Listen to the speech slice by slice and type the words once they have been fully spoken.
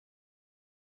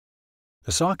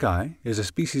The sockeye is a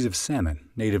species of salmon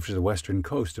native to the western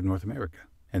coast of North America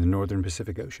and the northern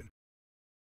Pacific Ocean.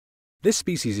 This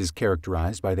species is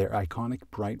characterized by their iconic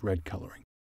bright red coloring,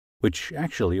 which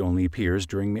actually only appears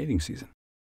during mating season.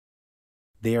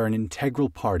 They are an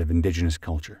integral part of indigenous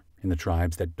culture in the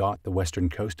tribes that dot the western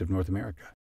coast of North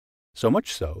America, so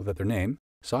much so that their name,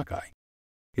 Sockeye,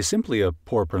 is simply a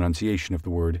poor pronunciation of the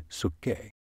word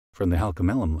suke from the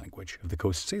Halkomelem language of the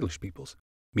Coast Salish peoples,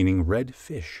 meaning red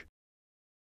fish.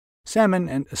 Salmon,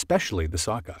 and especially the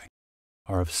sockeye,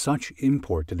 are of such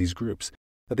import to these groups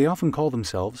that they often call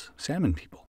themselves salmon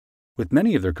people, with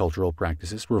many of their cultural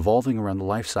practices revolving around the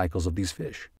life cycles of these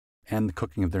fish and the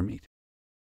cooking of their meat.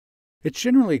 It's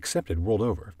generally accepted world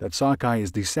over that sockeye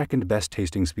is the second best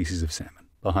tasting species of salmon,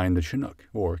 behind the Chinook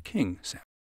or king salmon,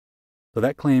 though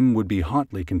that claim would be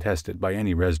hotly contested by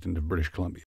any resident of British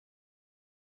Columbia.